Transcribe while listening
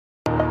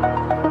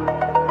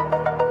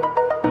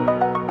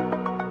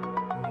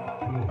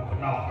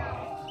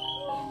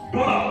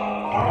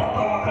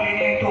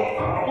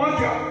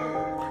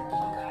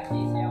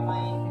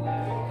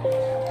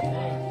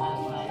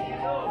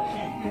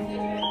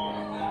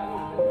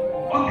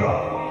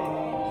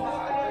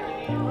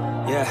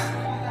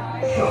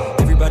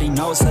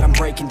knows that I'm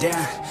breaking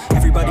down.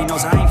 Everybody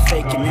knows I ain't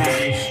faking now.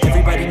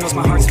 Everybody knows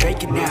my heart's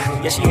vacant now.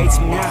 Yeah, she hates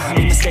me now, I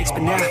made mistakes,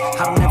 but now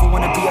I don't ever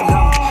wanna be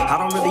alone. I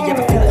don't really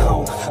ever feel at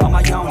home. On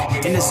my own,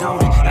 in the zone,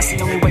 that's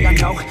the only way I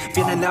know.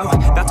 Feeling low,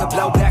 about to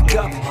blow back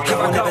up. I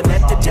won't ever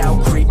let the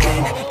doubt creep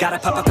in. Gotta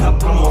pop a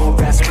couple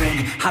more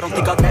aspirin. I don't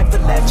think I'll ever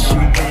let you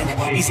in.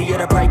 Easier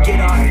to break it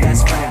off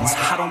best friends.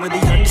 I don't really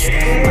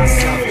understand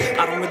myself.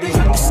 I don't really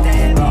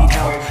understand, need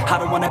help. I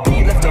don't wanna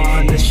be left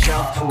on the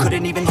shelf.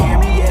 Couldn't even hear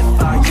me if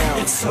I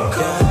yelled. It's so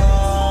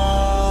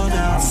cold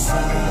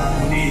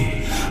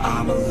outside,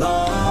 I'm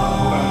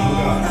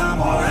alone,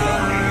 I'm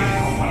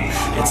alright.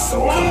 It's so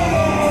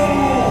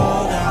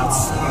cold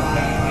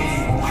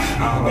outside,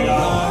 I'm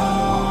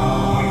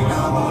alone,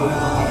 I'm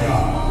alright.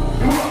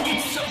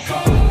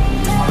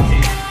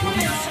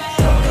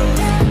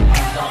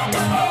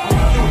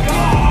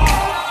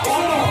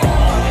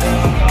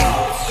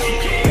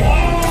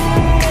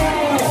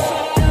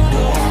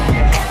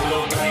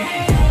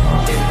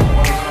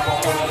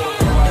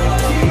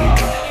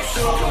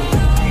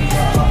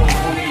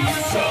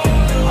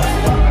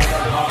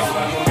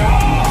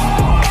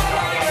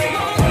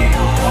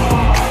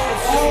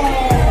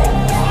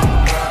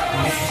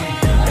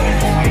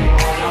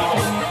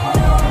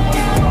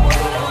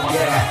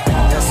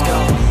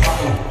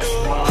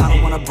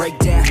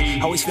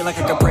 Always feel like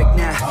I could break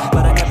now,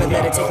 but I never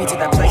let it take me to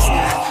that place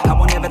now. I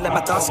won't ever let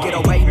my thoughts get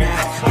away now.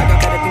 I got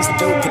better things to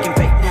do, picking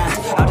fate now.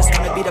 I just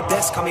wanna be the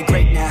best, call me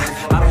great now.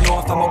 I don't know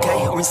if I'm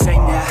okay or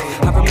insane now.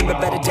 I remember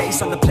better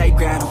days on the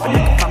playground, but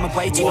I can find my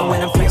way even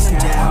when I'm feeling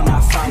down. I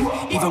fight,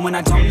 even when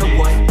I don't know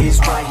what is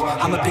right.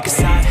 I'ma pick a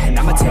side, and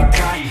I'ma take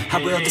pride. I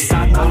will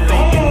decide my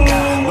fate, and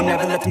I will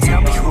never let them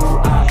tell me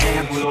who I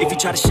am. If you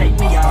try to shake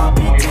me, I'll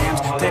be damned.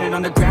 Planet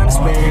on the ground is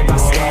where I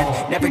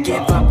stand. Never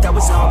give up, that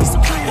was always the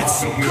plan.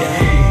 It's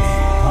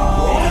okay.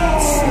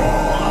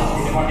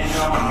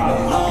 I'm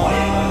alone,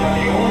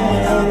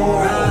 I'm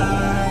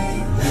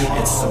alright.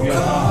 It's so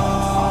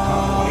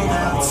cold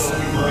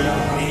outside.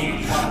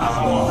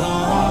 I'm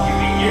alone,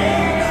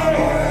 I'm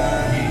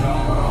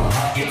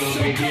alright. It's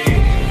so good.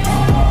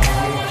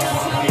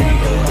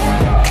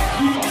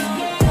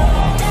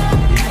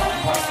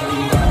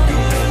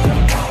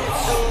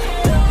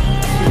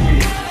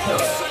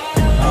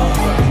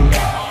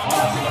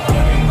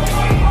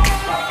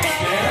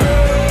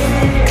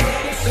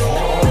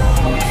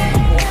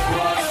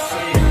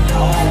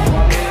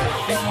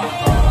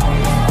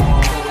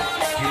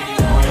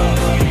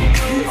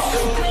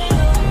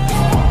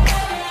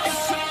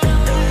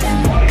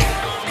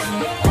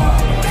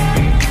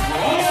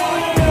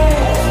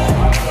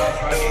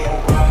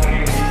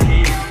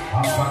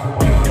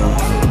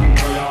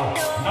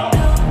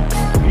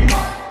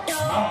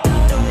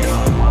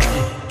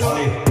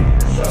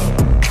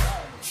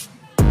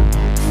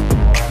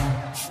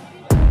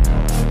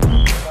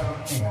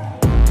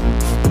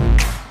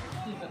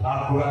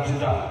 Lakukan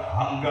sudah,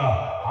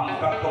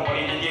 angkat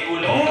kembali janji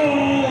ulo.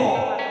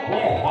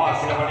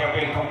 Masih dapat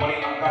diambil kembali,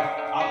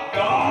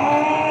 angkat.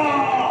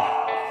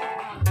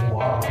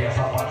 Luar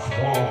biasa Mas,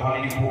 kali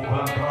ini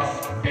pukulan keras.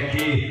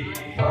 Becky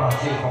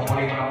berhasil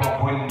kembali menambah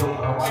poin untuk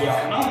Remaja.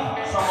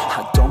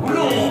 I don't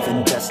believe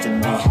in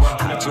destiny,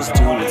 I just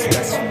do what's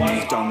best for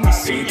me. Don't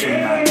listen to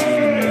my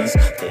enemies,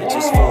 they're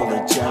just full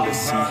of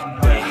jealousy.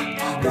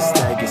 This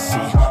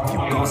legacy, you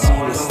gon' see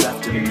what's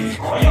left of me.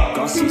 You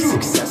gon' see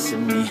success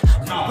in me.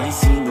 You ain't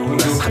seen the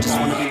rest. I just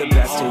wanna be the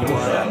best at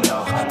what I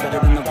know.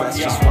 Better than the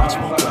rest, just watch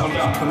me go.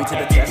 Put me to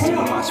the test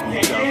and watch me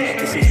go.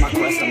 This is my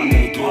quest, I'ma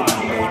make it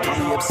anyway. Call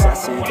me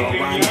obsessive, oh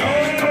I know.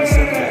 Call me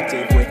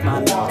selective with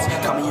my notes.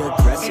 Call me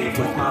aggressive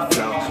with my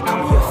flow. Call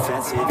me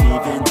offensive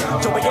even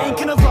though Joey ain't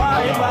gonna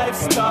lie,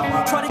 life's tough.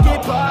 Try to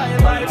get by,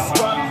 life's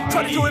rough.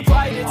 Try to do it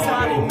right, it's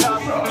not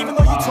enough. Even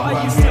though you try,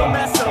 you still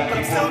mess up.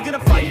 But I'm still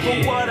gonna fight for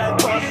what I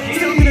love.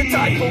 Still gonna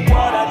die for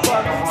what I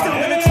love. Still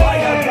gonna try,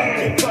 I won't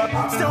give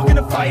up. Still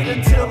gonna fight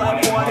until I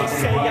want it.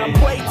 Say I'm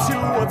way too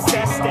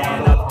obsessed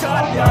and I've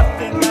got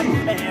nothing left.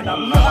 And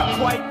I'm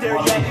not quite there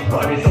yet,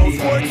 but those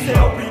words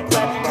they'll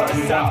regret.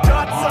 Cause I've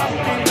got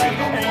something left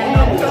and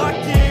I'm not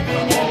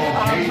giving in.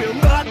 I will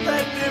not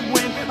let them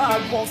win, I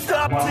won't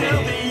stop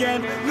till the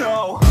end,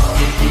 no.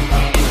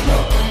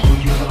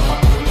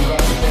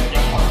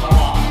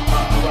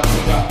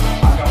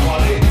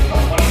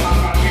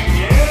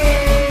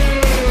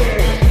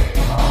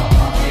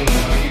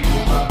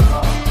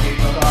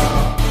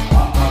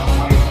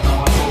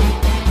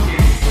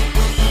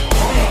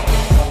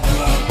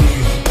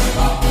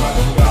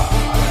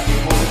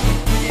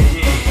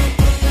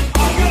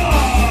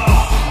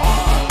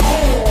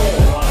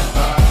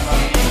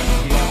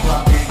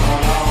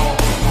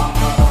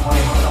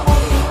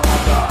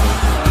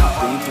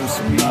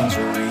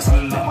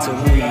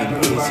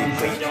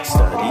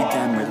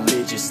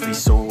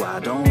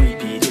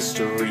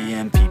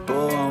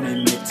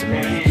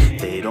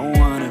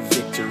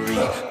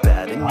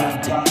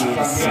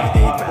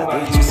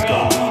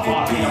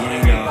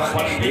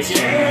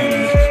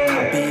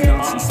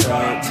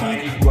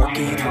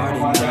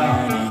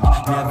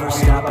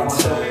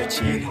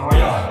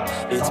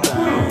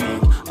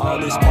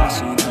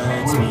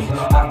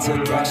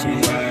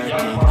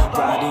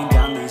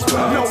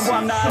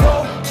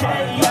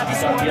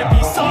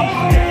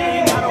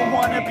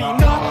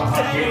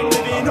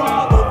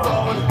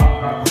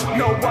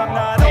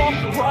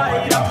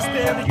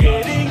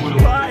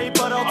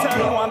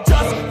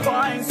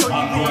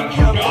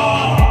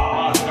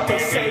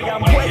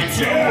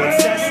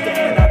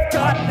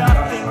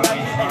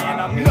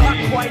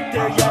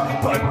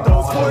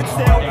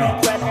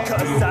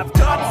 'cause I've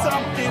got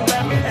something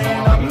left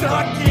and I'm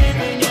not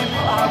giving in.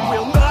 I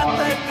will not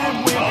let them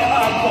win.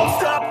 I won't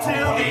stop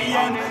till the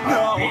end,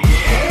 no.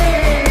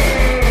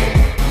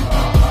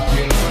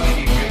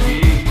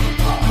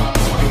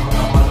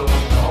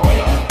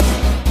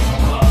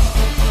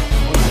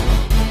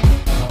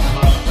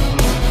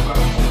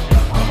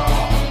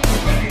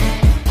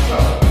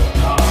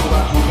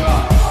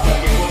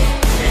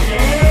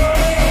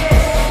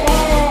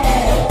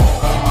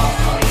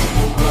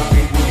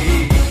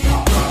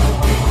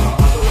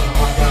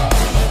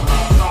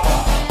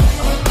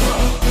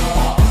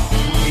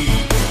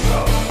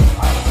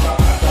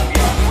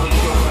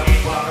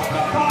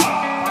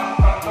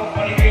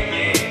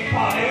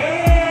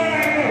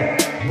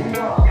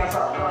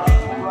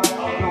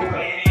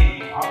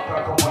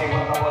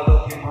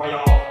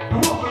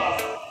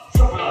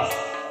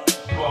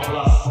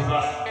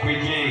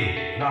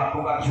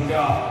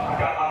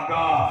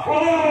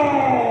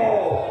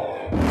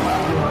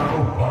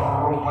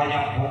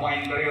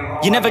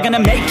 You're never gonna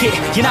make it,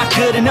 you're not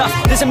good enough.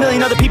 There's a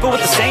million other people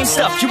with the same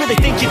stuff. You really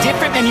think you're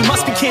different? Man, you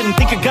must be kidding.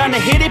 Think you're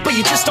gonna hit it, but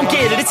you just don't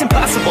get it. It's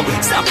impossible,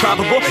 it's not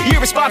probable, you're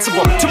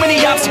irresponsible. Too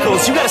many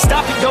obstacles, you gotta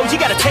stop it, yo. You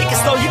gotta take it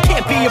slow, you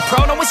can't be a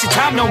pro. Don't waste your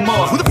time no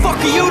more. Who the fuck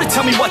are you to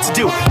tell me what to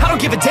do? I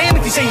don't give a damn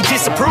if you say you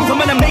disapprove. I'm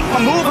gonna make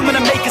my move, I'm gonna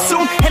make it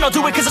soon. And I'll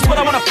do it cause it's what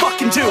I wanna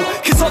fucking do.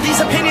 Cause all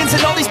these opinions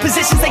and all these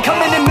positions, they come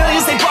in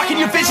millions. They blocking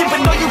your vision, but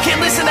no, you can't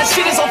listen. That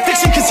shit is all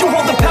fiction, cause you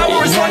hold the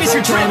power as long as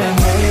you're dreaming.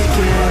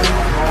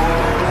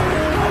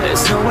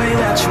 There's no way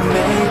that you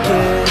make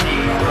it.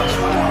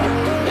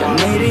 Yeah,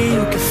 maybe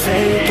you can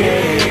fake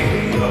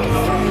it,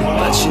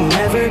 but you're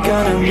never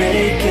gonna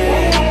make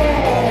it.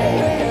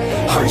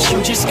 Are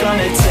you just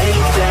gonna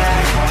take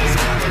that?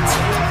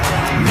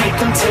 Make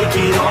them take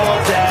it all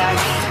back.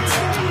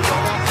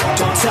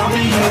 Don't tell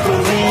me you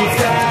believe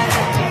that.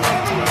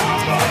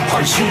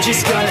 Are you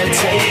just gonna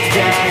take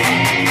that?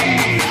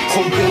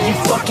 Or will you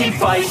fucking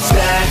fight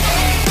back?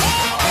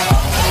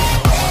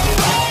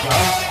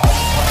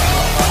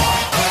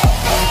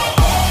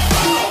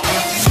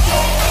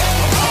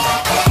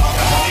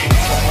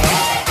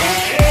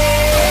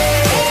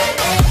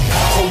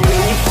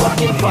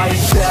 Fight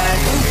back.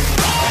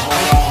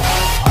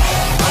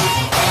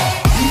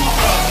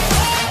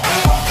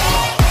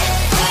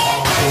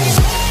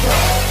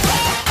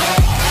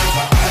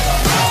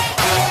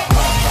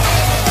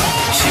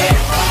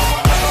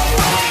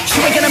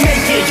 You ain't gonna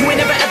make it, you ain't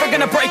never ever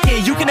gonna break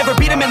it. You can never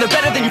beat them and they're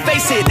better than you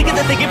face it. Thinking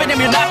that they give a damn,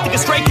 you're not, think a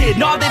straight kid.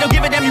 No, they don't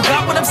give a damn, you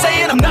got what I'm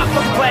saying? I'm not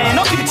fucking playing,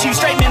 I'll keep it to you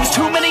straight, man. There's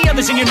too many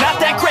others and you're not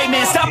that great,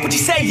 man. Stop what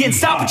you're saying,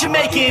 stop what you're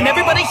making.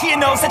 Everybody here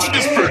knows that you're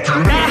just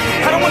faking.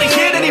 Nah, I don't wanna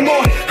hear it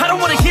anymore, I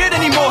don't wanna hear it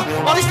anymore.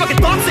 All these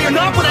fucking thoughts, they are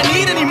not what I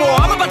need anymore.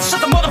 I'm about to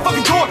shut the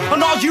motherfucking door on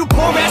all you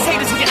poor ass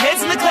haters with your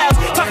heads in the clouds,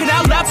 talking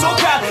out loud so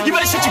proud. You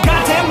better shut your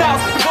goddamn mouth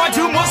before I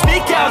do more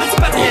speak out. It's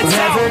about to head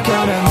south. Never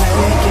gonna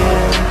make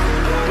it.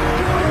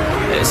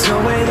 There's no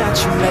way that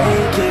you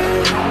make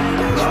it.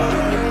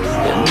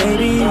 Yeah,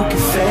 maybe you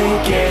can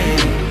fake it,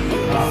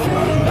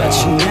 but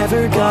you're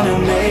never gonna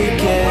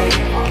make it.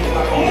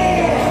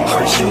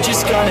 Are you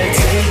just gonna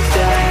take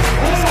that?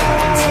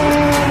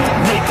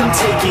 Make them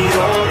take it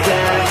all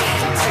back.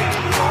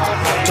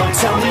 Don't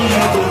tell me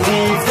you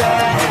believe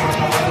that.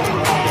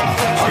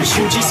 Are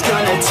you just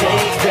gonna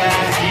take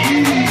that?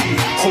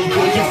 Or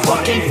will you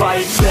fucking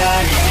fight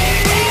back?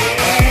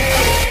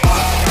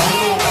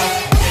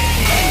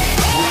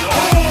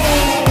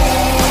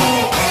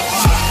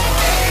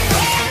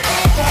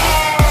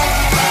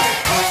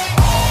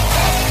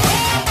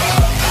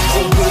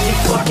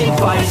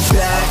 Fight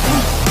back.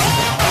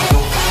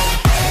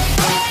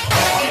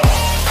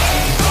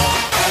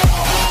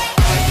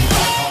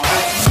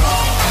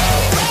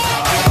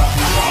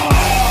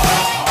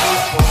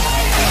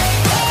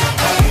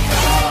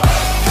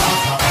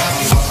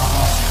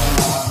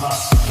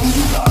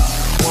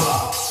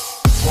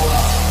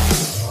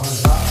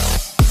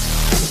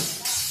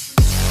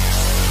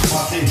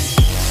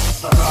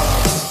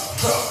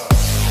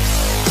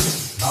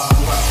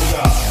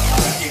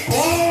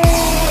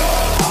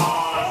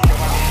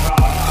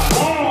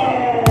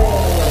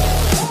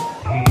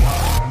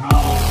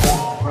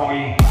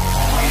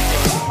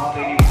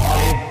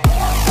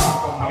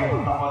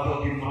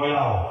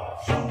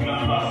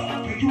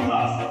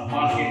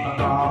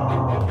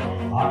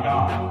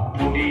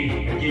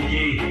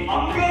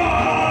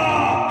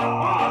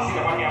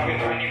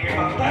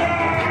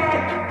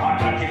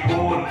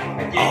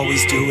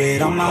 Always do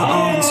it on my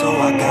own, so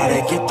I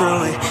gotta get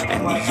through it.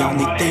 And the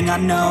only thing I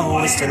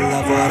know is to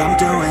love what I'm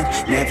doing.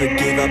 Never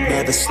give up,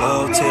 never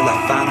slow, till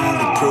I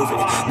finally prove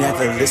it.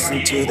 Never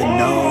listen to the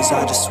no's,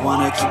 I just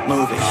wanna keep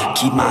moving.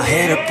 Keep my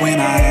head up when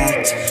I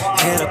act,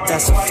 head up,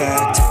 that's a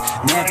fact.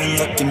 Never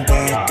looking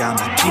back,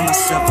 I'ma keep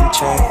myself in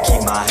check.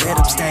 Keep my head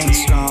up, staying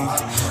strong,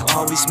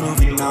 always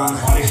moving on.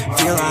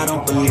 Feel I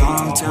don't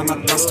belong, tell my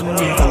thoughts to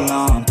move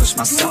along. Push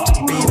myself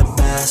to be the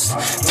best,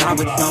 die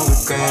with no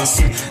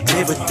regrets.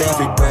 Live with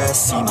every breath,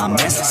 see my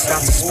message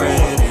start to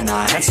spread. And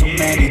I had so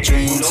many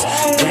dreams,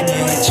 when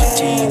you hit your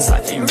teens,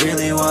 life ain't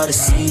really what it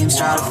seems.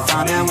 Try to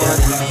find out what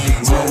it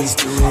means, always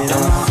do it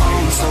on my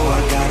own, so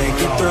I gotta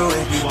get through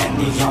it. And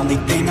the only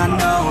thing I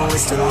know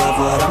is to love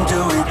what I'm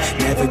doing.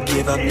 Never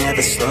give up,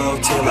 never slow,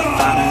 till I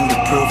finally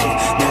prove it.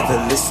 Never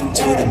listen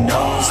to the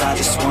no's, I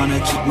just wanna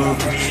keep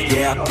moving.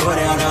 Yeah, I put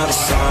out all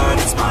this art,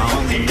 it's my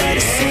only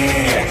medicine.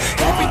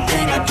 Yeah,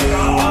 everything I do,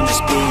 I'm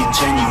just being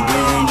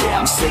genuine. Yeah,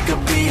 I'm sick of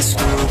being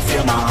screwed,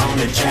 feel my own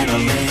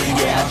adrenaline.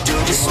 Yeah, I do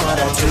just what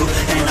I do,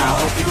 and I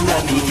hope you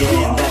let me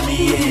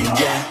in,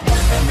 yeah.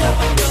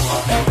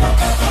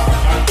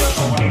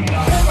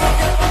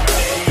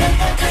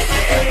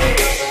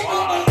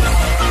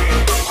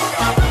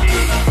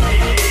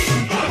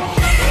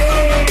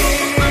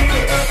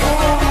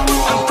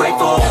 I'm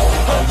grateful,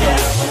 oh yeah,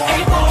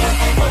 able,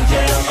 oh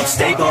yeah, I'm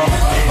stable,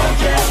 oh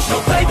yeah, no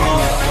label,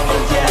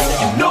 oh yeah,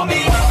 you know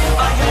me,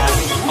 I have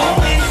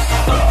only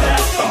a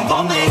path, I'm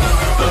lonely,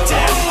 but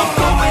damn, I'm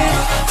going to win.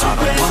 I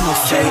want no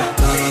fake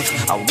love,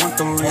 I want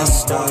the real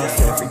stuff.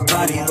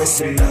 Everybody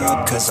listen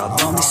up, cause I'll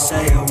only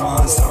say it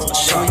once. I'ma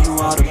show you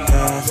all the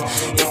path,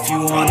 if you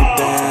want it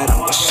bad.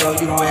 I'ma show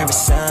you where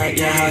it's at,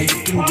 yeah, how you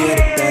can get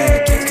it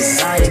back. Yeah,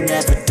 cause I ain't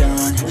never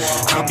done,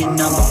 I'll be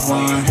number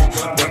one.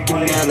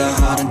 Working hella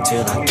hard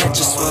until I get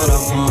just what I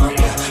want,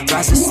 yeah.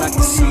 Rises like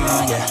the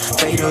sun, yeah,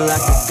 fatal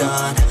like a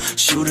gun.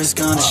 Shooters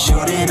gonna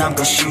shoot and I'm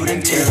gonna shoot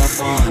until I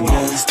want, yeah.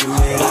 Always do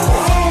it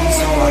alone,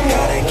 so I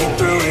gotta get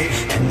through it.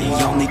 And the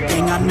only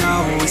thing I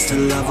know is to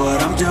love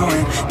what I'm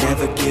doing.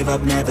 Never give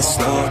up, never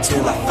slow,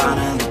 till I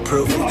finally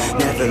prove it.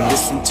 Never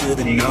listen to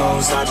the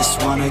no's, I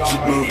just wanna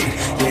keep moving.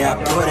 Yeah,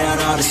 I put out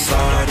all this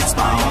art, it's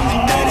my only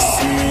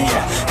medicine.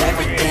 Yeah,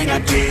 everything I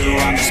do,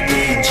 I'm just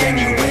being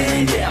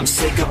genuine. Yeah, I'm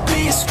sick of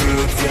being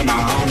screwed, feel my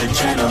own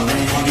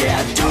adrenaline. Yeah,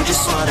 I do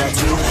just what I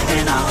do,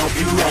 and I hope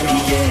you let me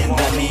in,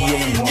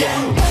 yeah.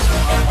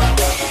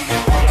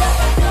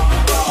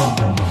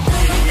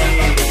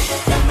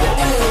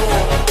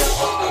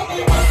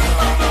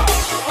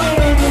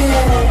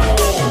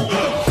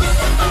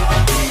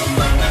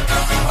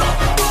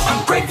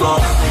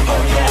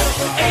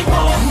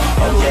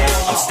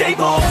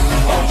 Stable,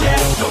 oh yeah,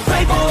 no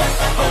label,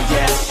 oh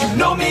yeah, you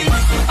know me,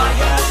 I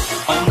have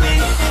only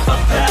a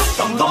path,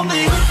 I'm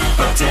lonely,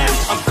 but damn,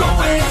 I'm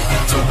going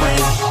to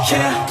win,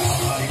 yeah.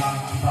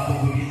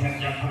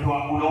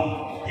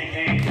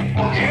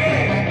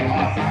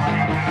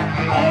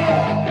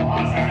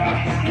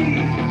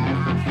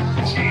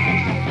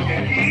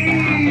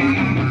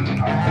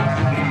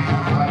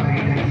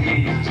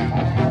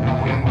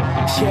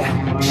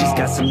 Yeah, she's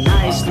got some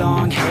nice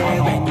long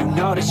hair, and you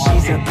know that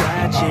she's a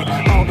bad chick.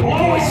 All the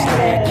boys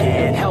stare,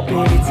 can't help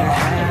it, it's a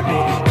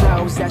habit.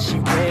 Clothes that she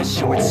wears,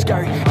 short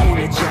skirt and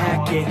a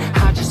jacket.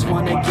 I just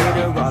wanna get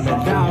her all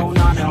alone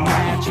on a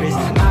mattress.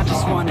 I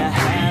just wanna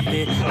have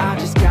it, I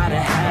just gotta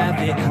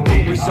have it.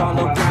 Rumors all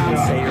around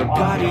say her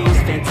body is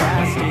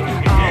fantastic.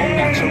 All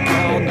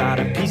natural, not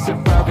a piece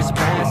of rubber is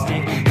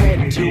plastic.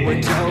 Head to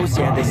her toes,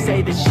 yeah, they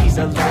say that she's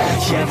a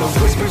latch. Yeah, the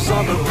whispers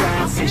all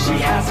around say she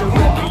has a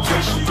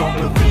reputation. Don't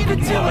believe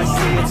it till I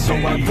see it, so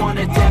I want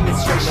a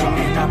demonstration.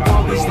 And I've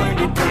always learned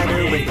it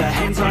better with a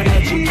hands-on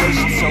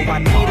education. So I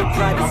need a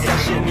private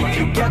session if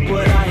you get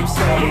what I am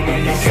saying.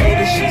 And they say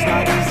that she's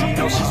not easy,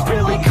 no, she's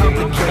really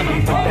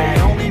complicated, but that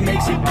only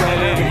makes it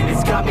better. And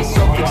it's got me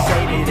so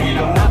fixated, and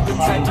I'm not the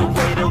type to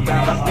wait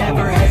around. I've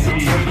never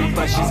hesitated,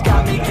 but she's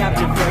got me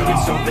captivated.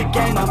 So the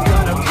game, I'm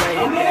gonna play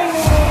it, yeah.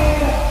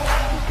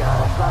 She's got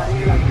a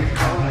body like a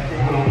coating.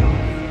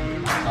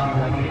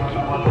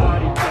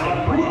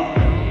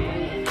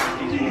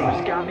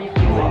 It's got me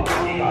feeling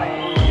lonely.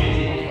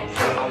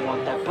 I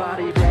want that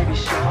body, baby,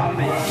 show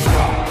me.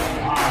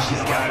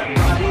 She's got a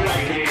body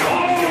like a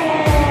coffin.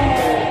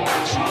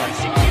 She likes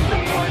to keep the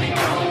party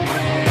going.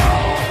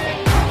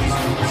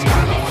 It's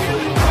got me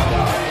feeling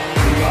lonely.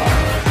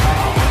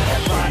 I want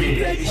that body,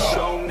 baby,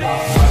 show me.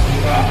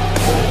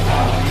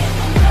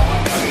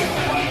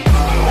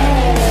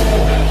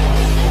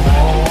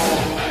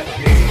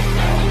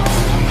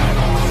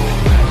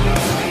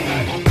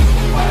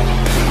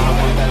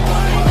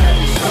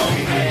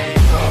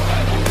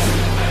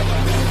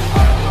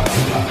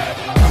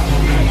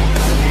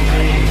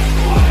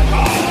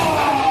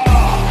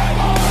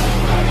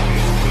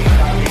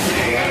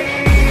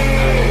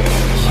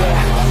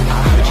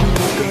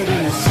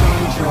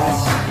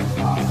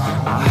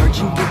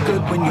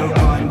 When you're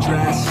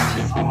undressed,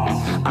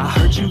 I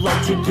heard you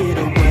like to get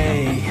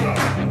away.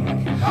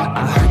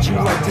 I heard you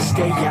like to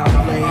stay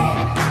out late.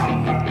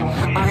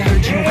 I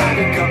heard you had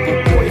a couple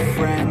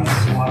boyfriends.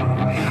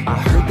 I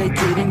heard they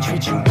didn't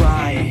treat you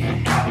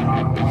right.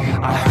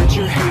 I heard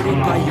you're hated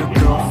by your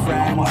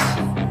girlfriends,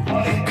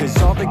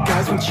 cause all the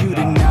guys want you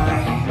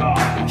tonight.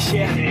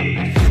 Yeah,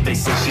 they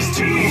say she's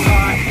too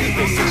hot,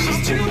 they say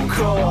she's too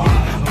cold.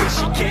 Where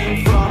she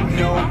came from,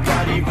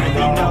 nobody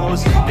really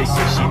knows. They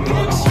say she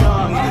looks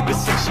young, but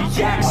say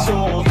she acts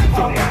old.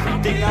 From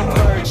everything I've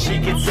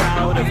gets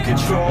out of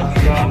control.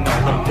 And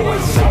all the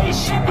boys say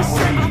she was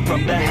sent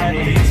from the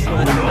heavens,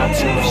 but I'm not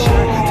too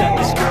sure that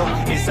this girl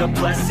is a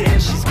blessing.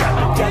 She's got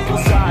the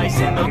devil's eyes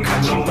and they'll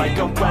cut you like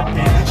a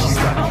weapon. She's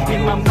stuck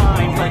in my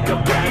mind like a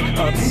bad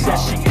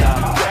obsession.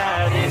 Got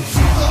bad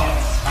intentions.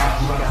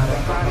 Got a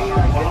body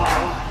like a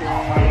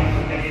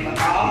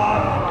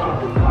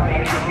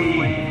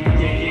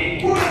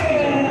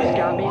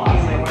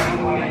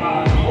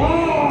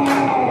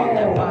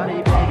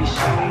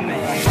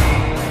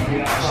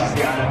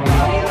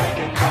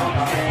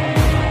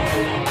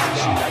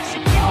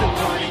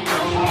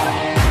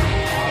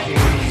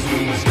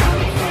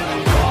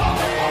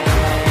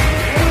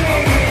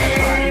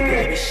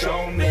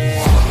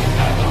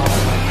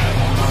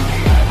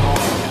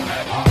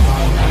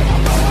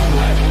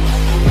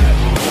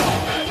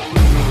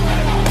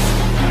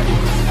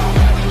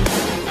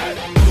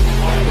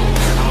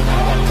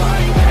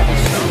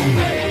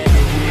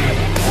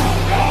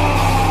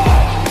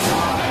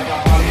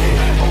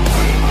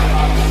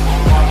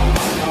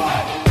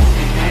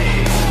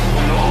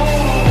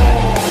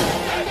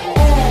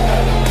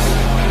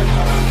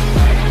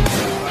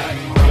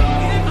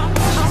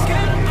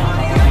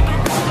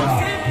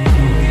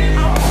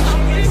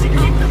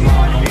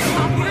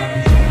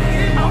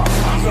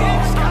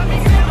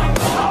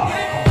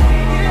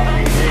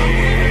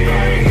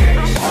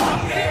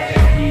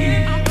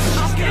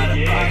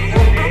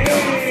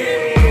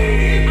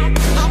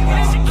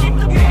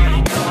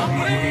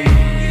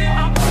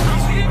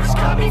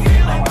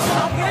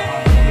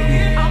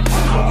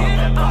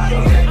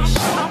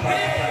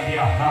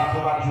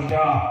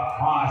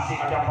masih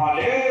ada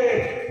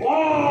balik.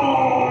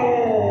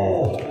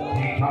 Wow,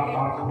 di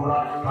kakak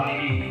kurang kali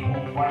ini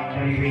umpan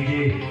dari BJ.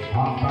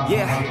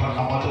 Yeah,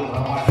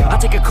 I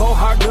take a cold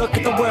hard look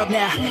at the world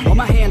now. Hold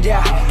my hand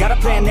out, got a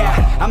plan now.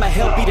 I'ma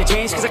help be the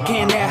change cause I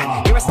can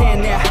now. Here I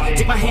stand now,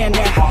 take my hand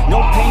now.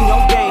 No pain, no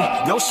gain,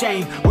 no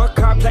shame. Work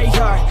hard, play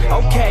hard,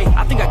 okay,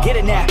 I think I get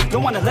it now.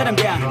 Don't wanna let them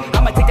down,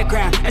 I'ma take the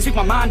ground and speak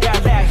my mind out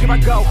loud. Here I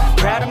go,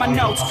 proud of my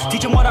notes.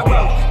 Teach them what I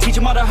wrote, teach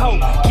them all the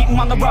hope. Keep them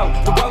on the road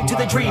to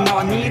the dream. All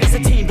I need is a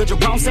team, build your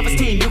own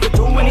self-esteem. You can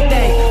do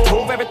anything,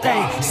 prove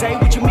everything. Say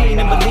what you mean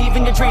and believe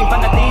in your dream.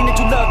 Find that thing that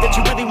you love, that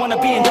you really wanna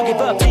be. And don't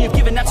give up till you've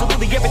given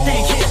absolutely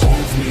everything. Yeah.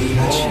 Give me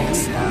a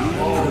chance now to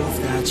prove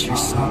that you're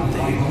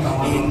something.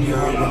 In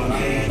your own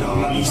head,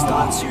 all these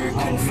thoughts you're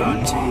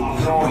confronting.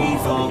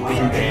 We've all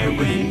been there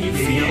when you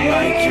feel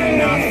like you're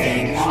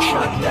nothing.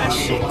 Shut that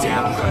shit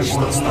down, crush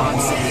those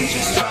thoughts and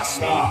just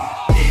trust me.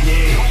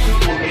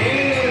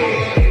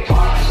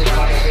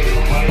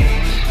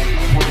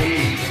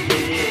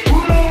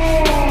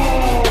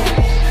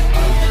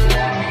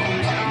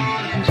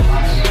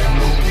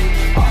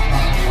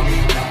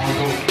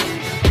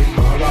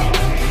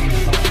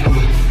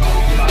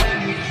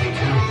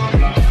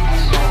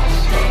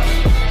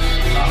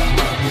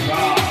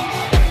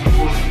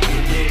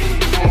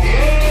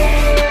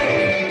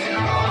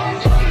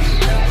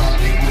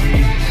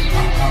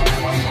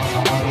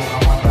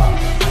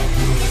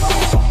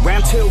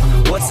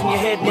 What's in your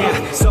head now?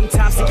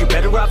 Sometimes think you're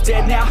better off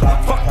dead now.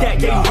 Fuck that,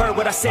 yeah, you heard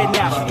what I said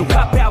now. Don't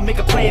cop out, make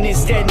a plan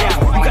instead now.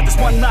 You got this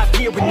one life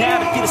here and now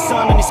to feel the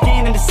sun on your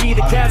skin and to see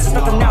the clouds. There's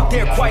nothing out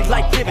there quite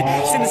like living.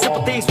 Just in the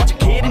simple things, watch a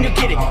kid and you'll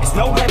get it. It's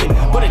no heaven,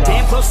 but a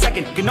damn close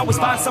second. You can always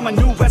find someone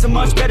new who has a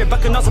much better,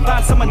 but can also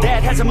find someone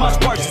that has a much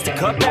worse. Just a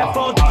cup that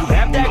full, do you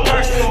have that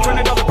curse? Turn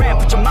it all around,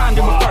 put your mind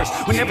in reverse.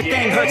 When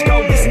everything hurts, go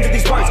listen to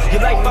these words.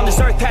 Your life on this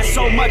earth has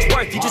so much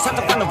worth. You just have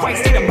to find the right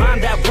state of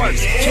mind that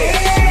works.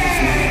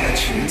 Yeah.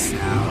 Chance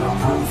now to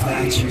prove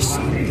that you're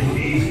something.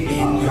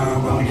 In your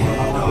own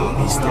head, all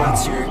these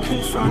thoughts you're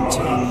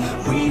confronting.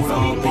 We've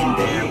all been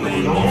there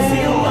when you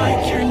feel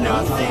like you're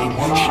nothing.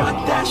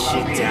 Shut that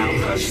shit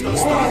down, crush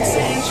those thoughts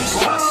and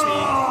just trust me.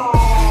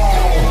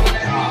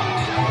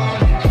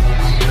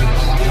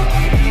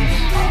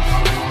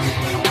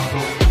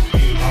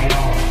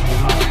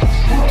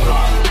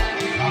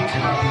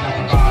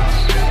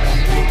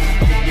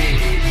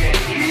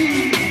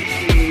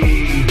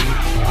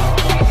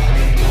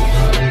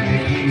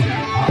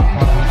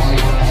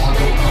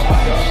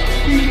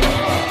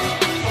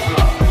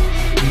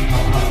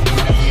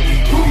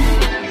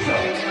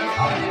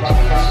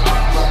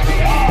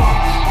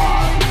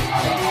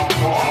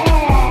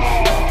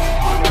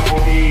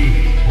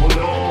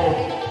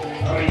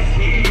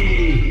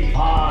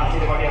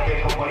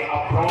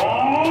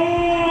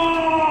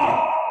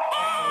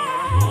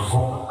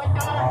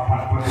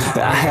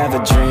 I have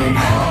a dream,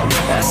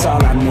 that's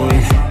all I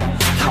need.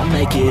 I'll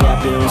make it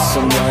happen with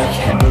some work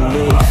and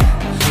belief.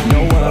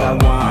 Know what I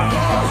want,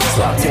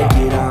 so I'll take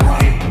it on.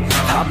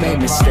 I've made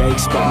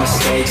mistakes, but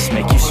mistakes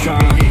make you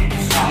strong.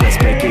 Let's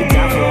break it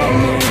down for a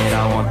minute.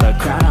 I want the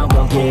crown, I'll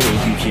go get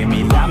it. You hear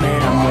me loud,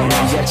 man, I'm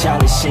winning. Yeah,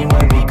 Charlie Sheen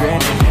will be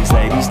grinning. These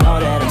ladies know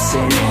that I'm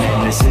sinning,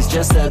 and this is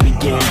just the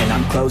beginning.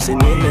 I'm closing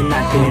in the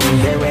night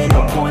inning. There ain't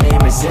no point in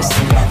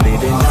resisting.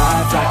 Living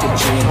life like a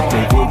dream,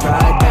 live it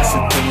right, that's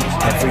the thing.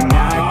 Every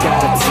night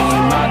got a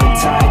team, I've been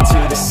tied to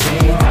the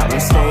scene. Out on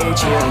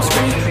stage, here I'm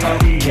screaming.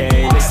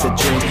 Okay, it's a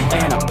dream,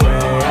 and I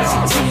pray as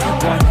a team.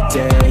 One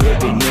day it'll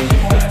be me.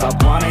 If I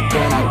want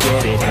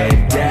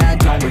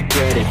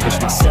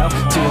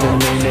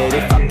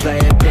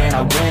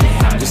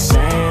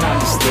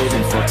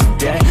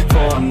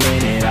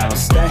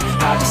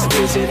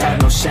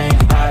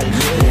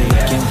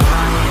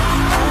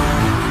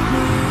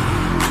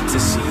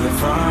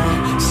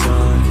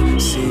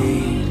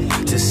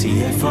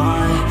see if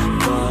I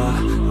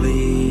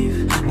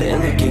believe they're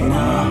looking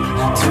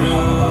up to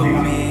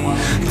me.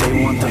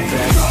 They want the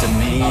best of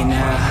me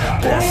now,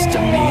 best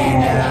of me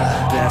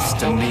now,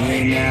 best of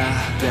me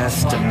now,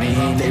 best of me.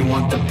 They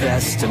want the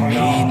best of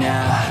me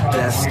now,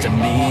 best of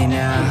me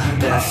now,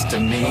 best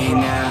of me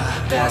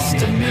now,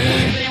 best of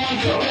me.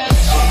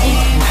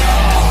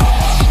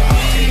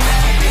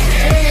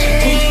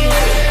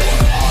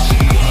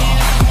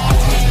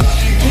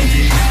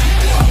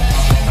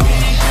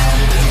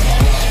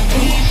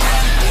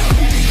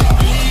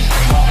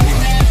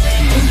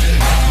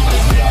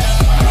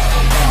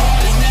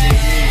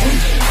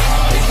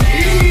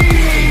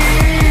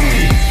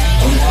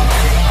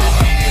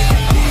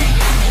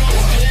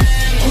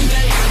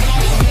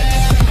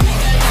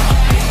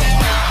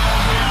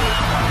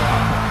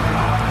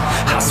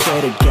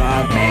 To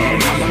God, man,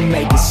 I'ma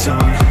make it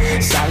soon.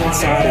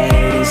 Silence all the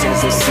haters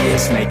as they see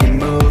us making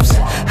moves.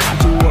 I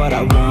do what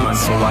I want,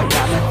 so I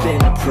got nothing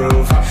to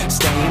prove.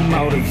 Staying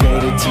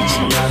motivated,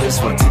 teaching others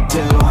what to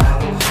do.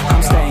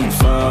 I'm staying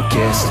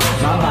focused,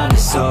 my mind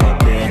is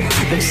open.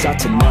 They start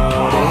to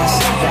notice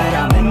that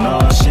I'm in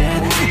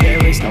motion.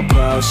 There is no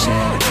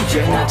potion,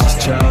 you're not just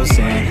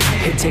chosen.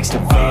 It takes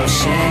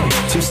devotion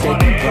to stay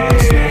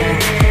composed, man.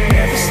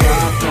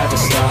 Never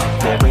stop,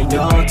 there ain't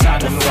no time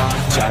to fall.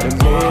 Try to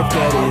live,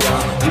 get it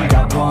all. You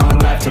got one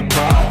life to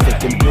ball.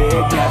 Thinking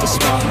big, never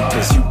small,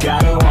 cause you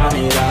gotta want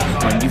it all.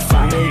 When you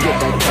finally get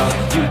that call,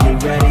 you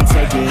get ready,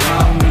 take it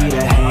on. Need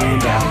a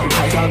hand out,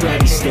 I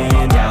already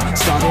stand out.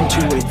 Starting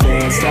to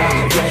advance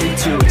now, ready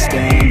to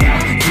expand now.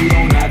 You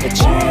don't have a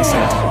chance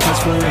now,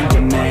 cause we're in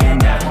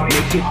demand now.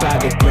 Make it by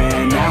the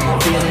grand now,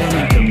 feeling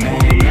in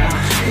command now.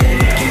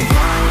 They're looking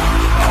at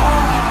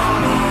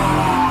me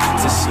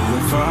to see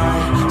if I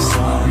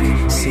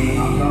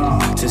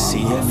succeed, to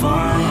see if I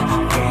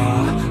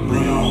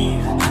believe.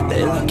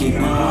 They're looking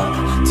up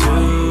to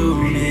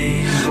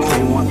me.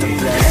 They want the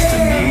best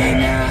of me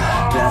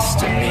now,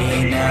 best of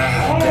me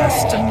now,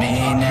 best of me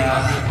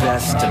now,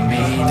 best of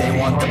me. They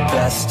want the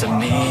best of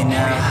me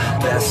now,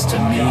 best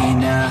of me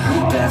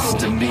now,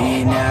 best of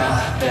me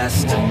now,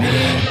 best of me.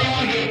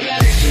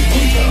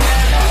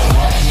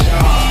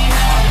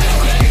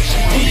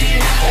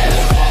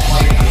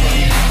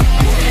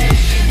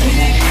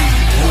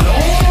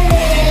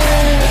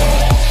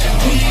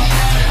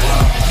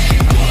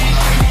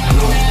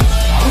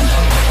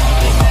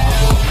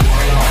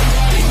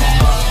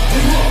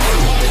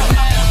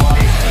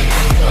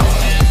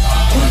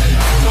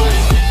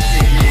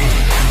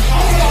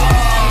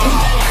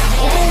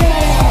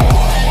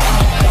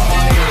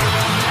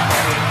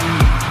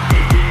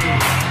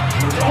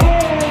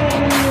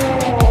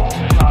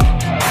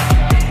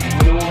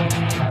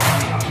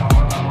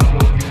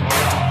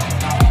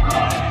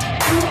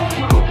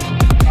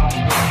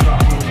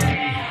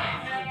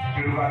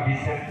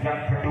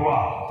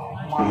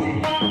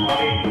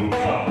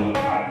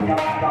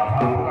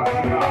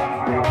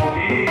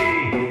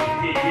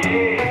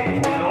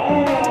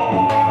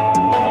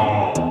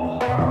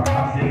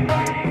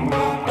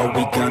 Are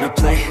we gonna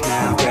play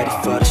now? Ready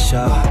for the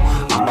show?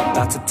 I'm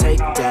about to take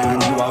down,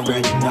 you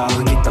already know.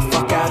 Get the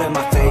fuck out of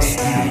my face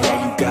now,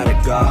 yeah, you gotta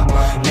go.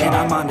 Man,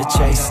 I'm on the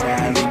chase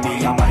now, leave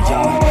me on my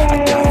own.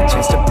 I got a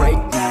chance to break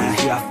now,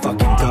 here I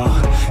fucking go.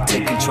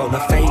 Take control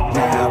of fate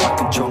now, I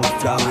control my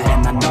flow.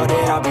 And I know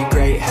that I'll be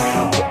great,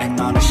 how I'm putting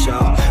on a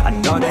show. I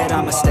know that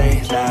I'ma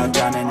stay loud,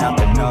 drowning out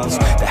the noise.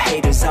 The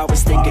haters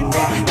always thinking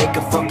that they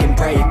could fucking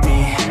break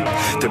me.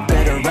 They're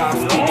better off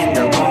eating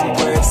their own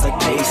words like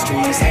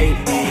pastries. Hate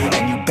me,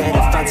 and you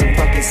better find some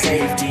fucking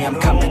safety. I'm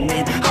coming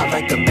in hot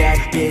like a bad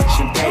bitch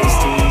and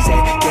pasties.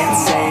 They can't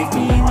save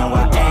me, no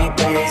I ain't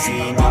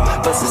lazy, no.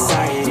 But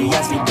society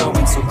has me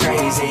going so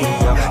crazy,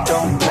 yo.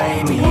 Don't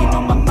blame me,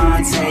 no my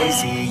mind's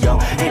hazy, yo.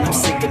 And I'm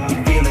sick of me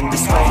feeling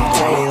this way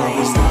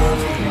daily.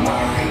 Live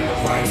my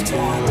life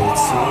till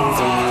it's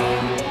over,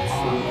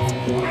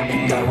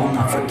 and I will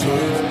not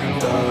forgive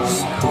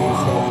those who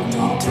hold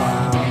me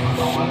down.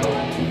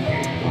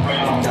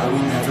 And I will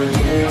never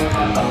give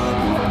up,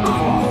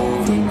 I'm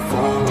moving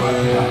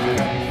forward.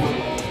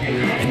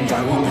 And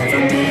I will never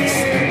miss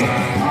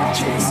my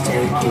chance,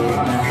 take it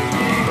now.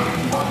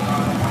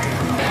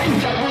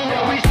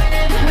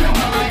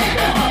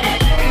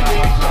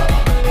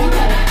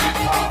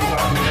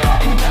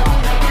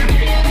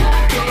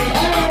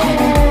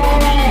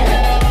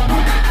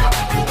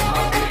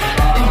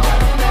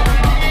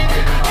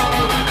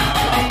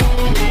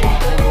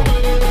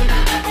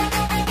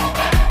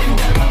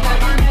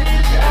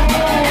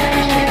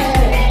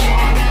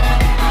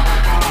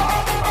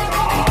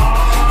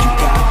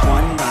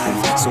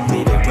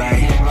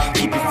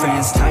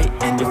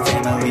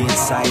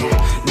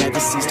 Never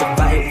cease to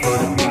fight for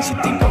the things you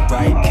think are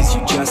right, cause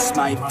you just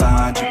might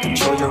find you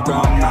control your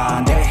own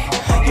mind, eh?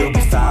 You'll be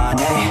fine,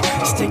 eh?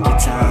 Just take your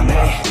time,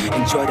 eh?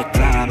 Enjoy the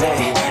climb,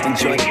 eh?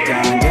 Enjoy the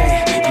grind,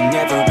 eh? You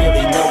never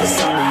really know what's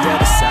on the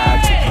other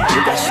side till you do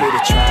that shit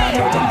to try.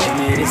 No, the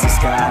limit is the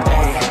sky,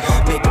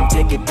 eh? Make them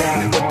take it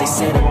back, what they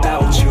said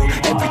about you.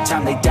 Every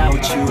time they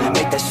doubt you,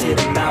 make that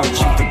shit about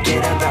you.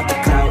 Forget about the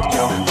clout,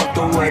 yo. Fuck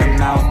the word of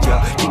mouth, yo.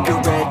 Keep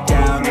your head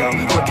down,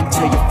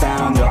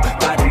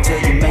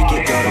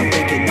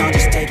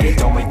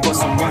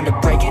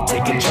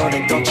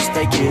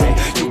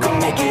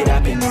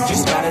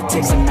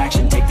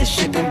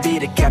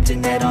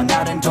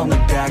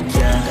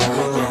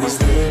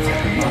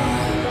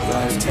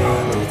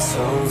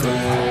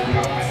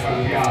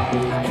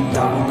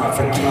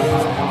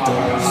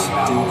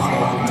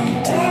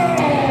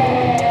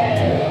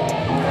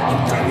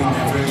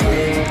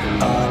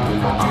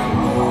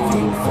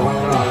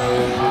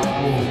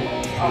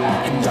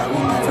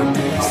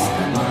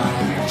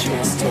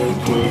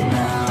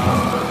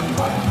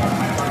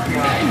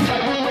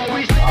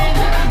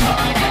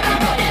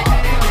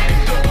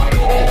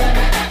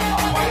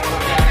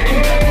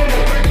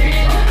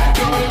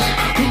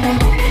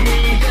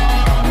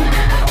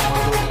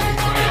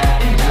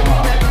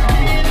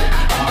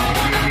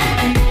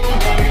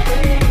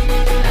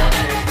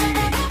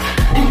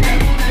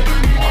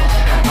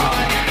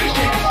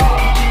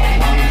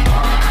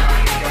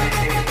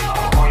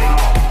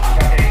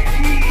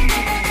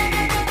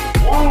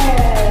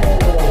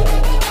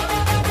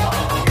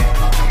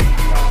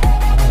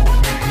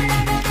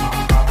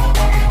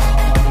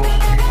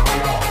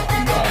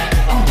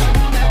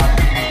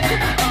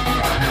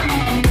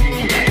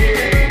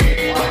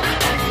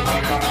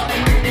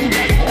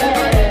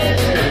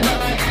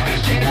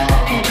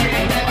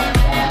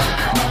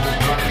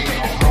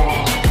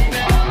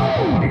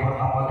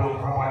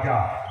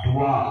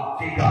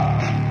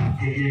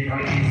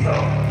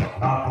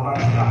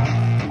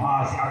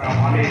 masih ada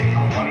balik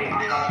kembali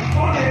angkat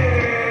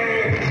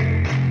balik.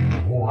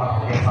 Luar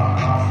biasa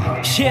keras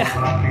kali. Yeah,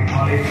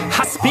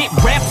 I spit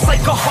raps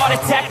like a heart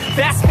attack.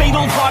 Fast,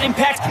 fatal, hard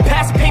impacts.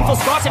 Past painful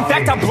scars. In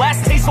fact, I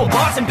blast tasteful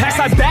bars and packs.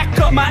 I back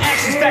up my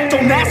actions. Fact,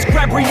 don't ask,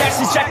 grab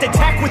reactions. Jacked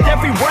attack with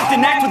every word,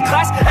 then act with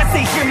class as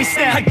they hear me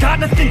snap. I got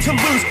nothing to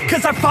lose,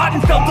 cause I fought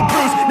and felt the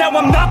bruise. Now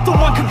I'm not the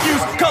one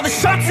confused. Call the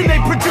shots and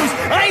they produce.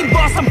 I ain't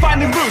lost, I'm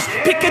finally loose.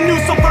 Pick a new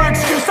silver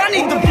excuse. I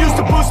need the views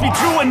to boost me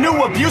to a new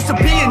abuse of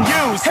being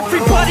used.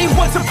 Everybody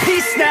wants a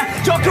piece now.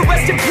 Y'all can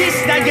rest in peace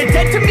now. You're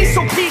dead to me,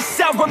 so peace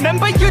out.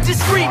 Remember, you're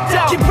just freaked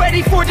out. Get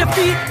ready for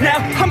defeat now.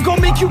 I'm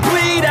gonna make you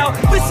bleed out.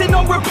 Listen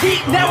on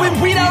repeat now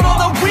and weed out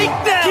all the weak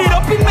now. Get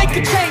up and make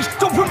a change.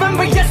 Don't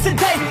remember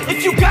yesterday.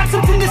 If you got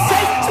something to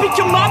say, speak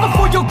your mind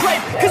before your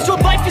grave. Cause your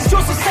life is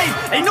yours to save.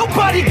 Ain't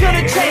nobody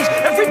gonna change.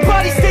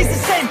 Everybody stays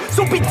the same.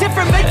 So be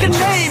different, make a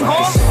name,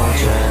 huh?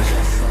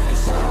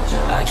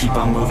 I keep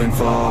on moving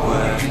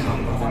forward,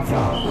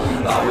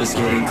 always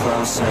getting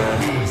closer.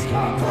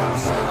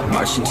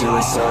 Marching till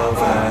it's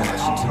over.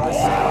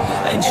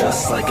 And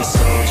just like a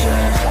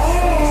soldier,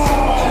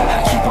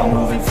 I keep on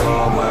moving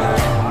forward,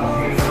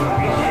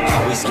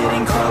 always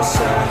getting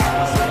closer.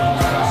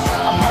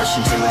 I'm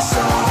marching till it's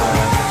over.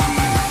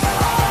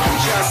 And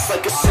just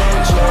like a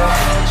soldier,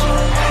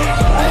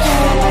 I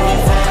keep on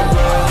moving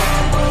forward,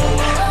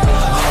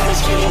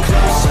 always getting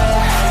closer.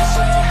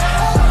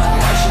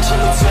 Marching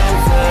till it's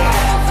over.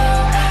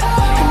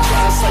 I'm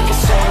just like a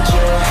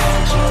soldier,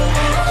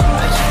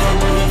 I keep on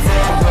moving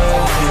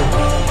forward,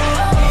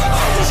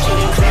 always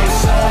getting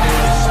closer.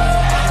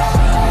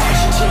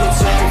 Marching till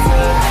it's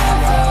over.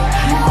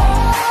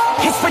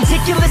 It's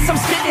ridiculous, I'm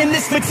spitting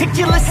this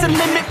meticulous and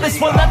limitless,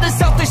 while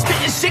others out there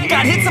spitting shit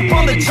got hits up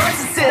on the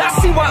charts and shit. I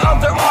see why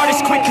other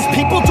artists quit, cause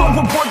people don't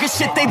reward good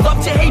shit. They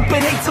love to hate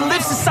but hate to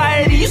live.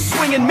 Society, you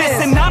swing and miss,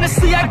 and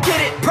honestly I get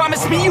it.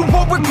 Promise me you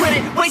won't regret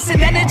it.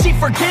 Wasting energy,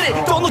 forget it.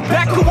 Don't look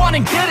back, go on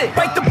and get it.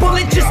 Bite the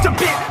bullet just a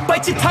bit.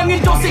 Bite your tongue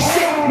and don't say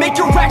shit. Make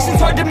your actions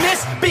hard to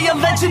miss. Be a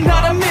legend,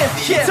 not a myth.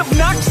 Yeah. It's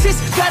obnoxious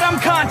that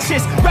I'm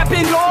conscious.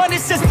 Rapping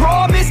honest as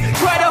promise.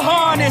 Try to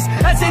harness.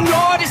 As an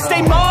artist,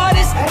 stay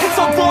modest. It's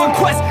a long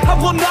quest. I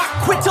will not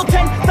quit till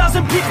 10,000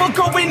 people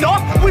going off.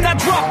 When I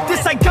drop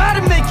this, I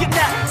gotta make it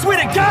now. Swear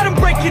to God I'm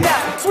breaking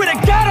out. Swear to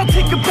God I'll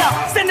take a bow.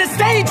 Stand the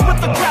stage with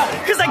the crowd,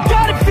 cause I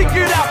got it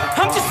figured out.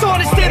 I'm just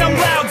honest and I'm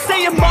loud.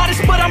 Saying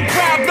modest but I'm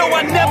proud. No,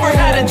 I never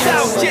had a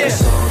doubt. Yeah.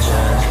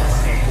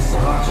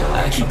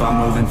 I keep on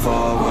moving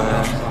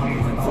forward,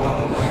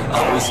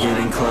 always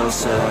getting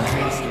closer.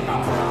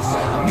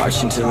 I'm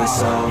marching till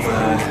it's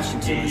over.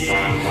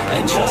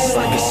 And just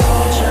like a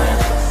soldier,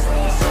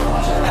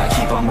 I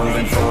keep on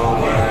moving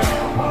forward,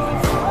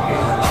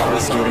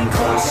 always getting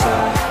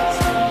closer.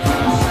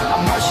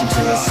 I'm marching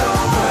till it's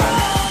over.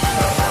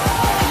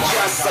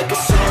 Just like a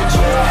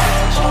soldier,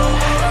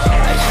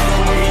 I keep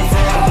on moving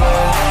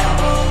forward,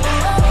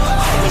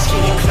 always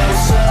getting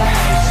closer.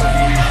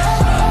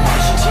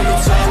 Marching till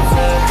it's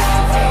over.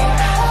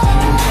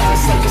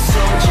 Just like a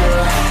soldier,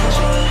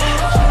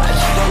 I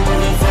keep on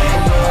moving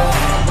forward,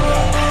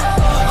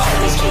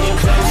 always getting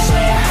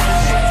closer.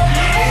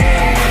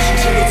 Marching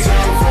till it's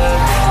over.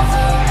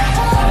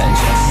 And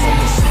just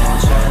like a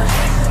soldier,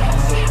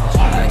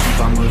 I keep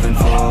on moving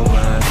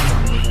forward,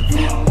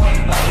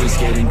 always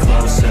getting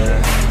closer.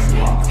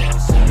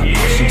 I'm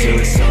pushing till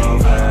it's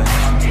over.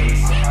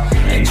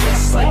 And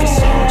just like a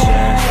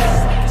soldier,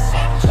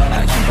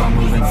 I keep on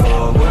moving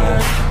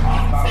forward,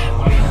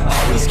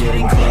 always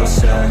getting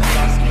closer.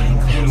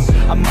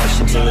 I'm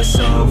marching till it's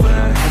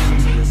over.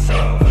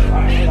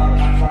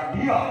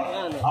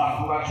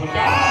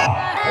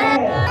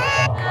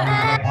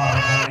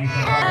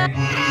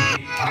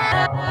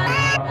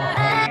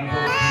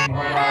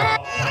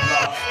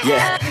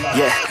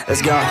 Yeah,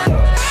 let's go.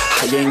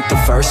 I ain't the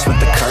first with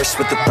the curse,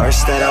 with the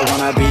thirst that I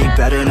wanna be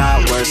better,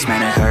 not worse,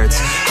 man it hurts.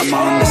 I'm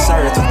on this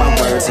earth with my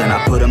words and I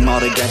put them all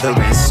together,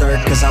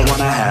 insert, cause I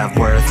wanna have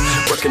worth.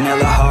 Working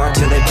hella hard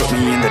till they put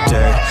me in the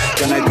dirt.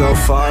 Gonna go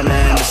far,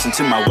 man, listen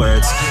to my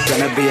words.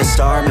 Gonna be a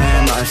star,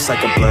 man, life's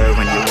like a blur.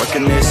 When you're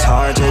working this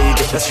hard till you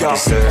get what you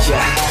deserve.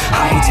 Yeah,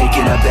 I ain't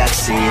taking a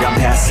backseat, I'm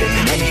passing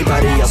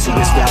anybody else who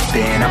is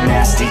rapping. I'm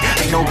nasty,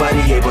 ain't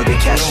nobody able to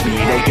catch me.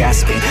 They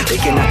gasping, they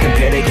cannot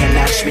compare, they can't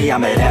match me.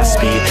 I'm at half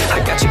speed,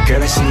 I got your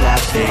girl and she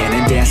laughing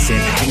and dancing,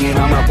 hanging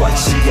on my butt,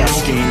 she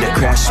asking to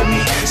crash with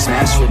me,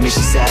 smash with me. She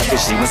savage,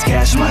 she wants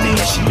cash money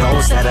and she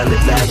knows that I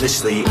live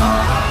lavishly.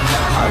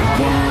 I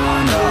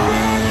wanna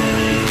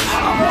live,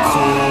 I'm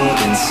cold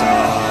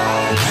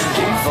inside.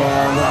 Give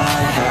all I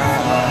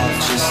have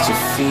just to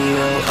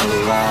feel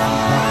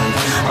alive.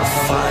 I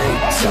fight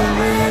to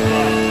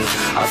live,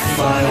 I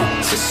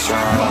fight to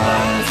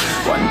strive.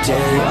 One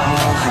day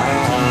I'll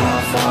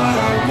have what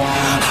I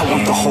want. I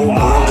want the whole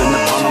world in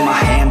the palm of my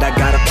hand. I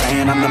got a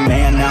plan, I'm the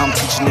man. Now I'm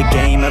teaching the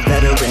game, a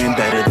veteran,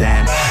 better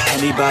than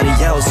anybody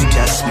else who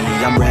tests me.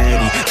 I'm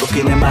ready,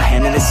 looking in my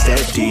hand and it's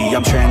steady.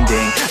 I'm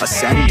trending,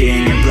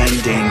 ascending and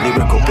blending,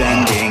 lyrical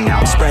bending. Now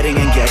I'm spreading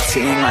and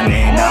getting my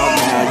name out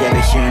now. Yeah,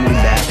 they hearing me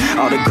laugh.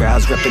 All the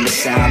crowds repping the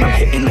sound. I'm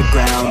hitting the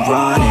ground,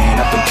 running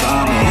up and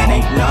coming.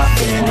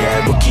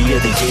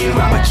 of the year,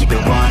 I'ma keep it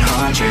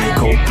 100.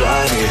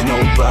 Cold-blooded, no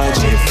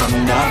budget. From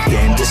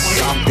nothing to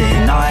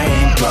something, I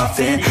ain't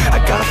bluffing. I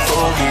got a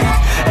full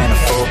hand and a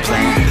full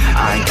plan.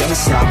 I ain't gonna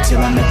stop till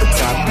I'm at the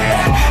top,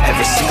 man.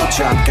 Every single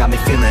drop got me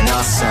feeling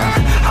awesome.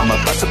 I'm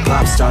about to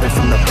pop, started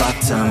from the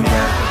bottom,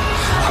 yeah.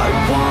 I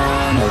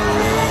wanna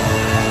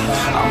live,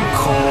 I'm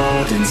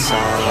cold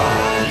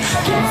inside.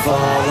 Give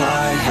all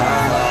I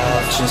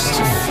have just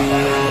to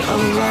feel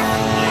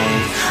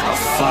alive. I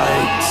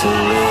fight to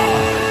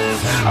live,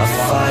 I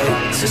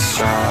fight to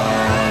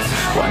strive.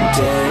 One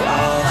day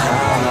I'll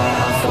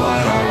have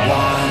what I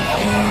want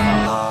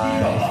in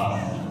life.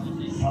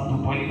 Satu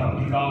poin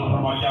tertinggal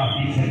Remaja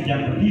di set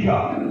yang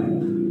ketiga.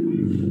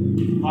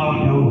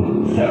 Aldo,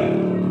 set,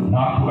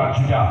 lakukan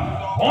sudah.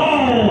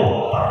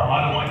 Oh,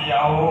 terlalu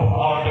menjauh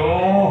Aldo.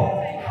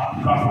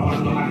 Angka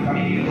keberuntungan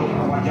kali ini untuk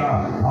Remaja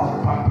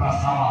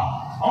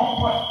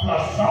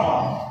 14 sama.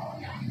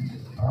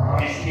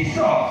 Rizky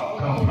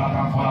ke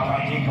belakang bola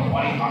kali ini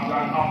kembali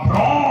akan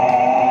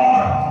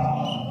Abror.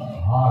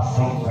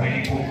 Masuk kali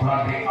ini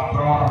pukulan dari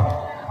Abror.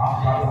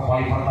 Angka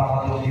kembali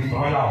pertama untuk tim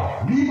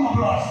Royal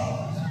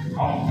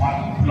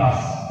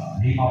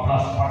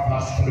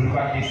 15-14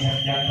 kedudukan di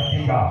set yang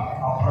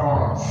ketiga.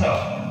 Abror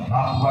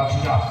lakukan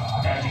sudah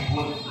ada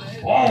Jiput.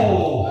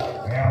 Oh,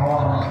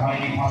 error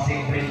kali ini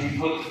masih dari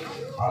Jiput.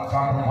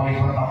 Angka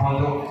kembali pertama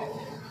untuk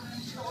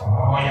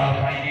Royal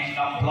kali ini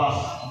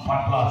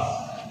 16-14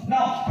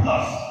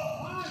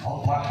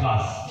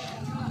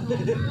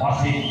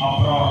 masih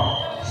Abror.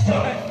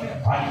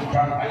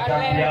 Ancang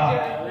dia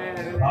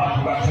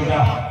lakukan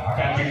sudah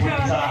akan Jiput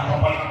di sana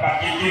kembali ke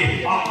kaki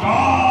angka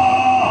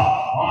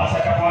masih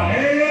ada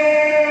balik.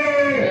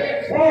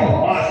 Oh,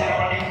 masih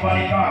dapat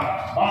dikembalikan.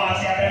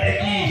 Masih ada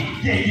Deki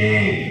JJ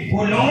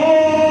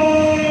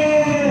Ulung.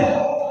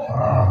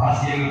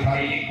 Hasil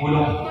kali ini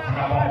Ulung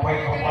menambah poin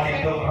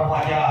kembali untuk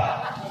Remaja.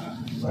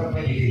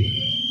 Berapa ini?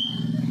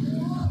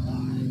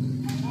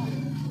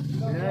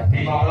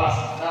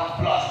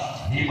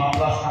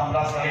 15-16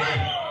 kali ini.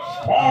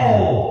 Wow,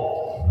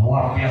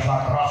 luar biasa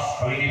keras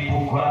kali ini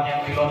pukulan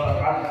yang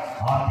dilontarkan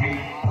tim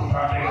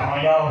putra dari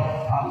Royal.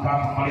 Angka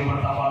kembali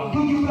bertambah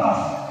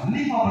 17-15.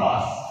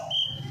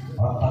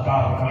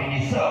 Tegar kali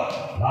ini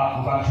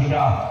lakukan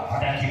sudah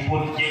ada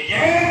Ciput JJ.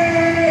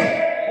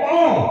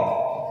 Wow,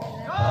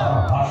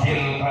 hasil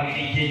kali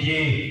ini JJ.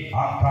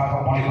 Angka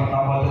kembali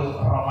bertambah untuk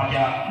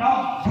Remaja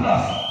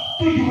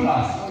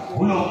 16-17.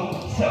 Ulung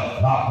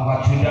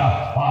lakukan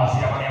sudah masih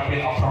dapat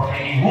diambil Abror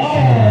ini. Wow,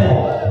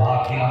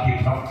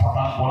 laki-laki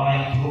perempatan bola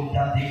yang cukup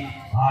cantik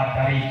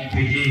dari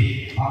PJ.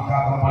 Angka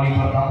kembali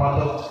bertambah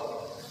untuk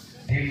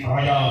tim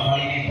Royal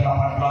kali ini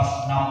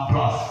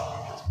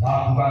 18-16.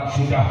 Lakukan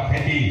sudah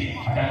Fendi,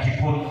 ada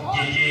Ciput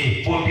JJ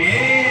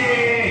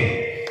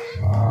Putih.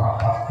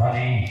 Rapat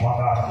kali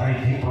bakar dari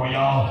tim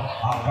Royal.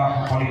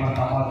 Angka kembali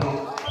bertambah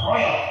untuk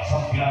Royal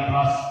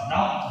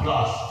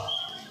 19-16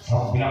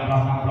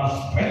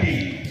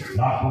 Fendi.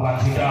 Lakukan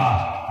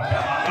sudah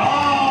ada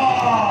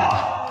angka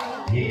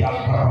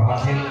tidak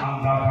berhasil.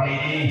 Angka kali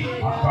ini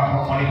angka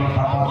kembali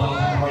bertambah untuk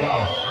Royal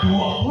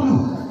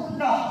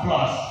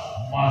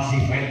 20-16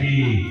 masih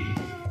Fendi.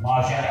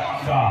 Masih ada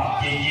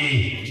angka JJ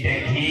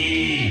Deki.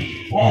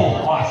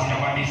 Oh, masih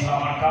dapat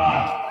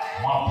diselamatkan.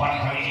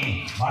 Mapan kali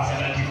ini masih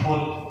ada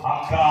Ciput.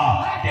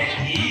 Angka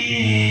Deki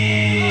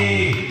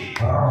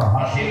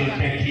berhasil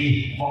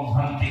Deki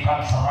menghentikan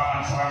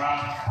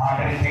serangan-serangan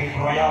dari tim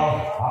Royal.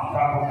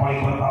 Angka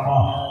kembali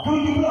bertambah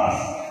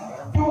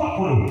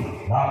 17-20.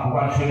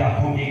 Lakukan sudah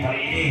Budi kali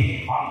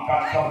ini.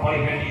 Angkat kembali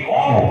Fendi.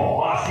 Oh,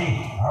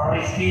 masih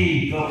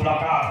Rizky ke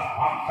belakang.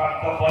 Angkat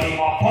kembali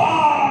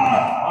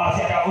Mapan.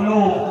 Masih ada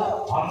Ulu.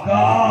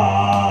 Angka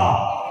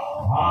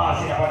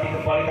masih dapat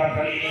dikembalikan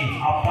kali ini.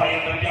 Apa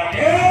yang terjadi?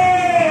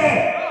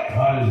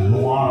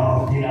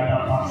 Keluar, tidak ada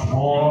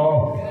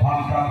touchball.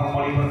 Angka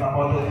kembali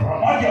bertambah untuk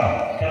Remaja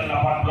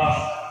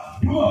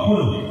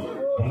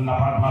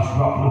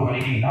 18-20 kali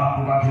ini.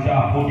 Lakukan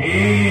sudah Budi.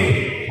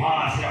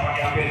 Masih dapat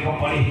diambil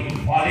kembali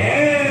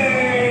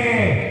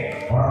balik.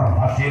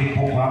 Berhasil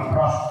pukulan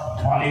keras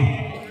balik.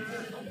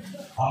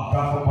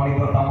 Angka kembali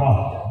bertambah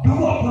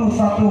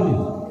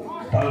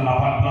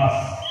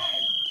 21-18.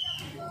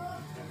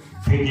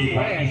 PJ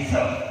kali ini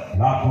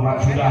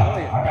lakukan sudah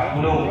ada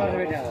Ulung.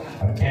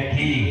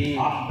 Deki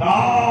angka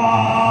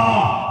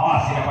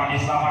masih dapat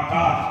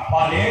diselamatkan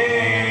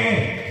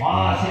balik.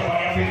 Masih dapat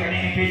diambil kali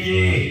ini PJ.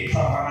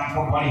 Serangan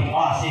kembali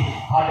masih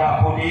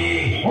ada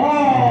Budi.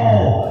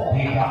 Oh,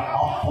 tidak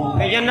ampun.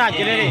 Pejan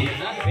aja nih.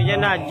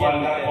 Pejan aja.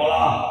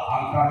 Bola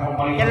angka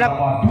kembali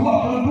bertambah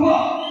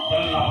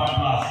 22-18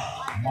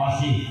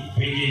 masih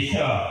PJ.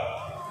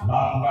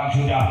 Lakukan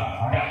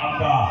sudah ada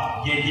angka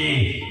JJ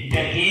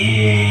Deki.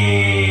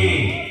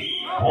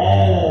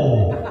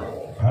 Oh,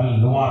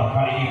 keluar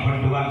kali ini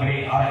bendungan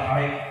dari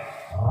arek-arek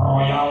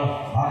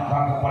Royal.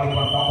 Angka kembali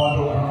bertambah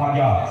untuk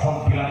Remaja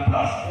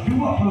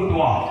 19-22.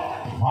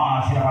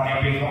 Masih dapat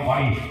diambil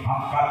kembali.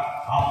 Angkat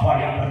apa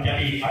yang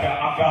terjadi?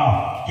 Ada angka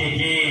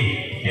JJ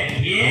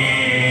Deki.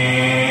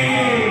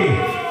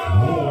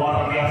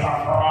 Luar biasa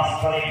biasa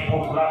keras kali ini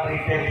pukulan dari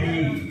Deki.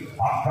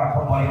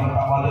 Angka kembali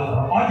bertambah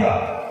Remaja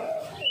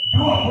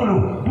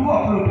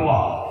 20-22.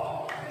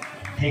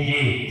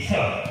 Tinggi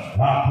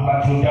lakukan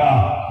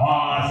sudah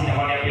masih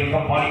dapat diambil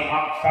kembali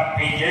angkat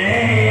PJ.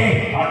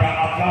 Ada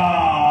Aga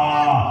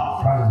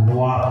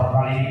keluar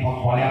kali ini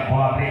pembalian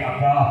bola dari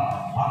Aga.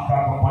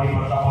 Angka kembali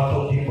bersama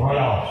untuk tim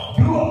Royal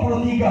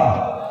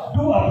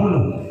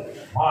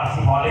 23-20.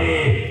 Masih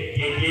balik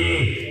Gigi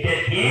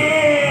Deki.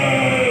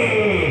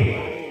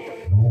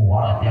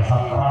 Luar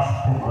biasa keras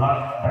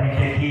pukulan dari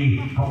Deki.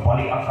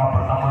 Kembali angka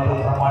pertama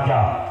untuk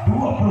Remaja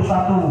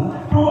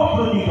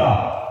 21-23.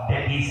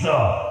 Deki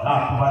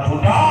lakukan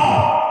sudah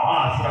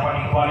masih dapat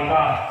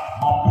dikembalikan.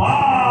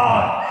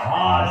 Empat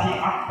masih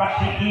angkat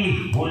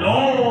Deki.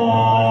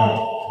 Belum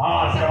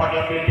masih dapat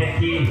diambil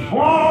Deki.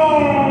 Wow,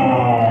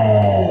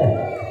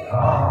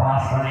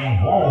 keras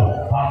kali.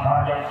 Wow,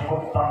 bakar yang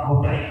cukup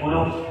tangguh dari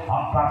Ulu.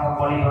 Angka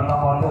kembali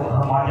bertambah untuk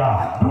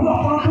Remaja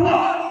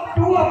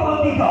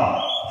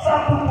 22-23.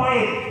 1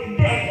 poin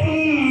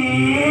Deki.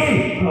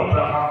 Dua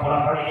belakang bola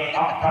kali ini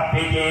angkat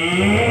PJ.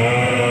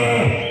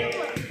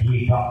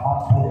 Tidak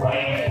mampu kali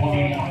ini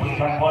Budi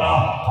memberikan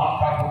bola.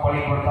 Angka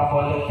kembali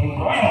bertambah untuk tim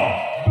Royal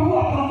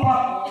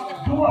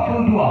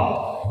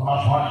 24-22.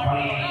 Last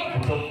kali ini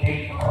untuk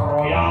tim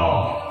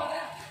Royal.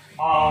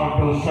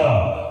 Aldosa,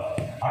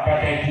 ada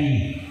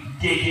Deki,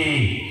 JJ,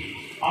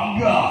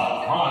 Angga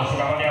masih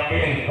dapat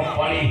diambil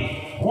kembali.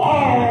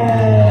 Wow,